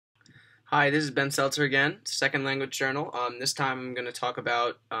Hi, this is Ben Seltzer again, Second Language Journal. This time I'm going to talk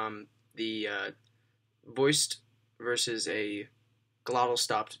about the voiced versus a glottal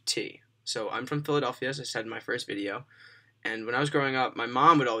stopped T. So I'm from Philadelphia, as I said in my first video, and when I was growing up, my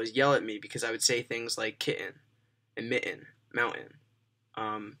mom would always yell at me because I would say things like kitten and mitten, mountain.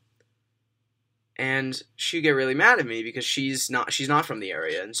 Um, and she'd get really mad at me because she's not from the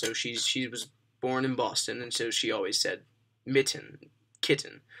area, and so she was born in Boston, and so she always said mitten,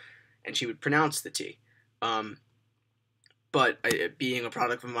 kitten, and she would pronounce the T. Um, but being a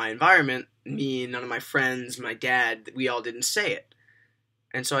product of my environment, me, none of my friends, my dad, we all didn't say it,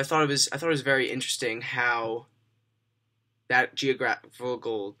 and so I thought it was very interesting how that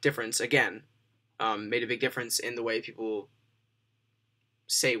geographical difference again made a big difference in the way people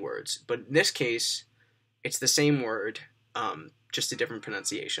say words. But in this case, it's the same word, just a different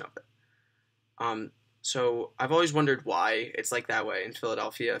pronunciation of it. Um, so I've always wondered why it's like that way in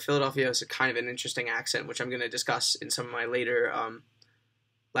Philadelphia. Philadelphia has a kind of an interesting accent, which I'm going to discuss in some of my later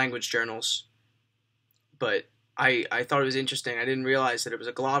language journals. But I thought it was interesting. I didn't realize that it was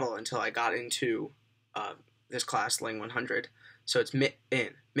a glottal until I got into uh, this class, Ling 100. So it's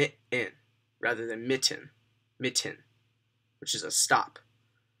mitten, rather than mitten, which is a stop.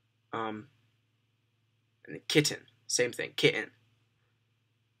 And the kitten, same thing, kitten.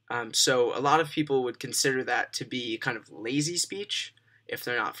 So a lot of people would consider that to be kind of lazy speech if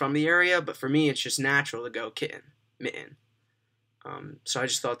they're not from the area, but for me, it's just natural to go kitten, mitten. So I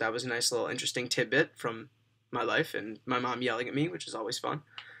just thought that was a nice little interesting tidbit from my life and my mom yelling at me, which is always fun.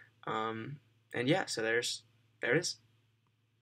 And yeah, so there it is.